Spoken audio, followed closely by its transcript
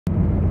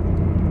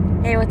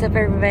Hey, what's up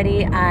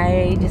everybody?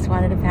 I just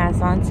wanted to pass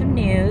on some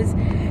news.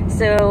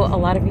 So a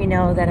lot of you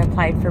know that I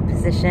applied for a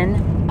position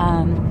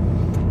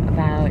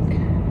about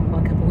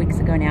a couple weeks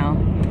ago now,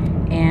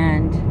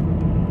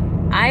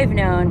 and I've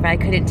known, but I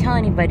couldn't tell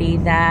anybody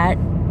that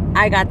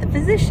I got the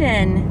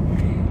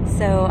position.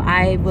 So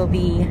I will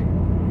be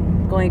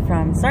going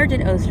from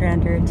Sergeant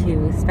Ostrander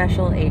to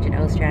Special Agent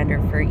Ostrander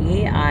for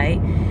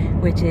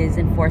EAI, which is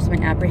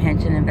Enforcement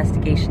Apprehension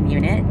Investigation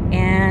Unit,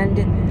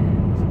 and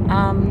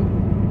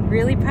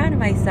really proud of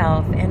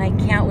myself, and I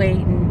can't wait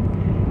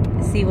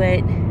and see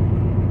what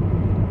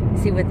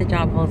the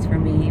job holds for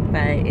me.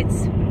 But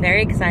it's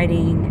very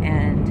exciting,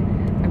 and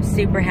I'm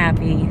super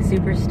happy,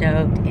 super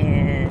stoked.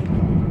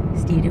 And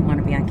Steve didn't want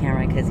to be on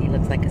camera because he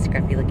looks like a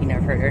scruffy looking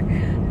nerve herder,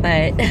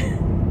 but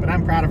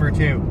I'm proud of her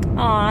too.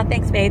 Aw,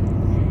 thanks babe.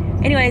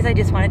 Anyways, I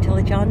just wanted to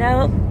let y'all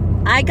know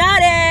I got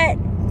it.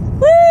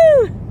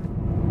 Woo!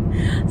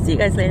 See you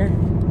guys later.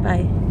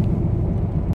 Bye.